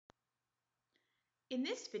In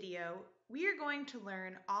this video, we are going to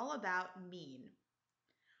learn all about mean.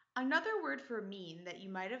 Another word for mean that you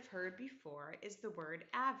might have heard before is the word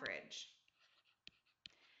average.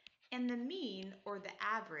 And the mean, or the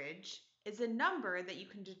average, is a number that you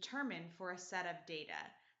can determine for a set of data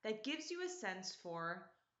that gives you a sense for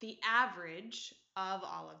the average of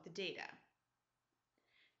all of the data.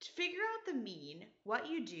 To figure out the mean, what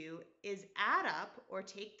you do is add up or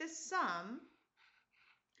take the sum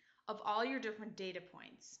of all your different data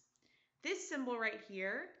points. This symbol right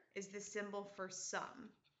here is the symbol for sum.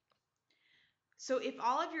 So if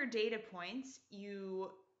all of your data points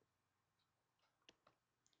you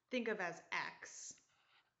think of as x,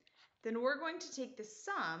 then we're going to take the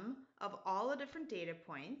sum of all the different data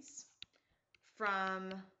points from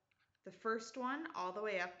the first one all the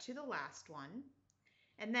way up to the last one,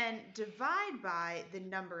 and then divide by the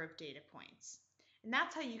number of data points. And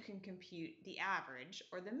that's how you can compute the average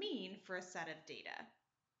or the mean for a set of data.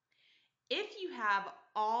 If you have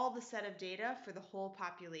all the set of data for the whole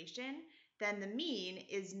population, then the mean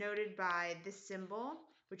is noted by this symbol,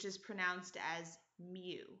 which is pronounced as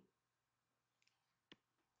mu.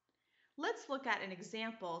 Let's look at an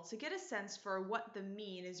example to get a sense for what the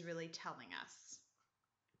mean is really telling us.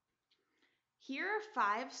 Here are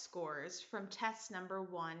 5 scores from test number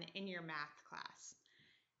 1 in your math class.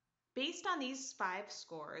 Based on these 5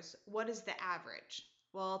 scores, what is the average?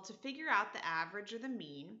 Well, to figure out the average or the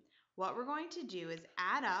mean, what we're going to do is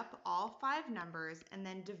add up all 5 numbers and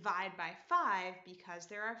then divide by 5 because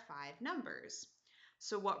there are 5 numbers.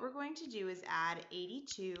 So what we're going to do is add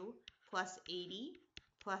 82 plus 80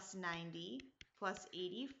 plus 90 plus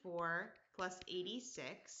 84 plus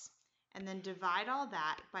 86, and then divide all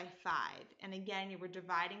that by 5. And again, we're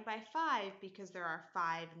dividing by 5 because there are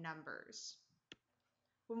 5 numbers.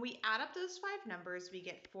 When we add up those 5 numbers, we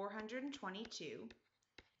get 422.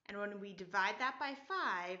 And when we divide that by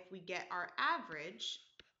 5, we get our average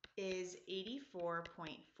is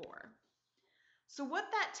 84.4. So what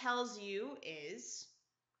that tells you is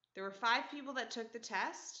there were 5 people that took the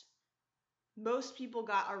test. Most people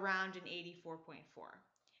got around an 84.4.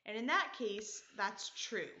 And in that case, that's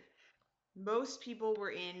true. Most people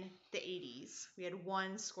were in the 80s. We had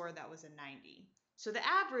one score that was a 90. So the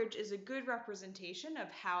average is a good representation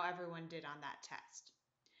of how everyone did on that test.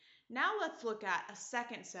 Now let's look at a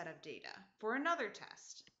second set of data for another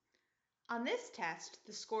test. On this test,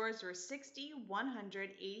 the scores were 60,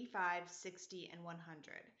 100, 85, 60, and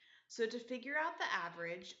 100. So to figure out the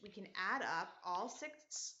average, we can add up all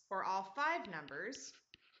 5 numbers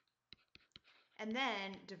and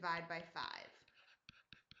then divide by 5.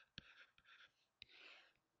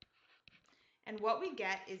 And what we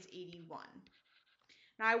get is 81.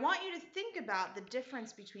 Now I want you to think about the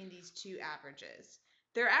difference between these two averages.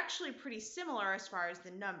 They're actually pretty similar as far as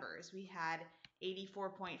the numbers. We had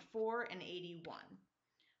 84.4 and 81.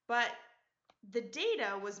 But the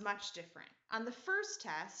data was much different. On the first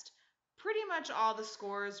test, pretty much all the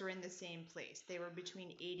scores were in the same place. They were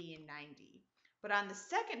between 80 and 90. But on the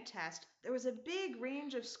second test, there was a big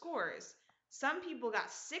range of scores. Some people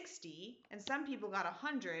got 60 and some people got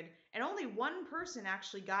 100, and only one person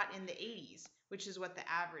actually got in the 80s, which is what the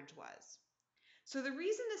average was. So the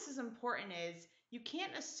reason this is important is you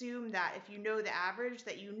can't assume that if you know the average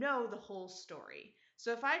that you know the whole story.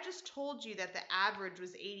 So if I just told you that the average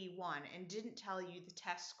was 81 and didn't tell you the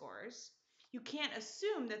test scores, you can't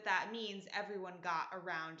assume that that means everyone got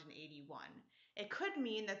around an 81. It could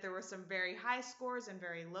mean that there were some very high scores and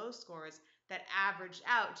very low scores that averaged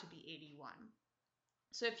out to be 81.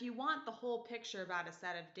 So if you want the whole picture about a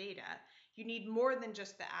set of data, you need more than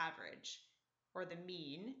just the average or the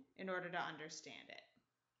mean in order to understand it.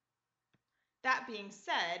 That being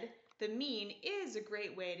said, the mean is a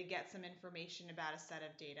great way to get some information about a set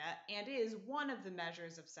of data and is one of the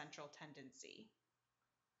measures of central tendency.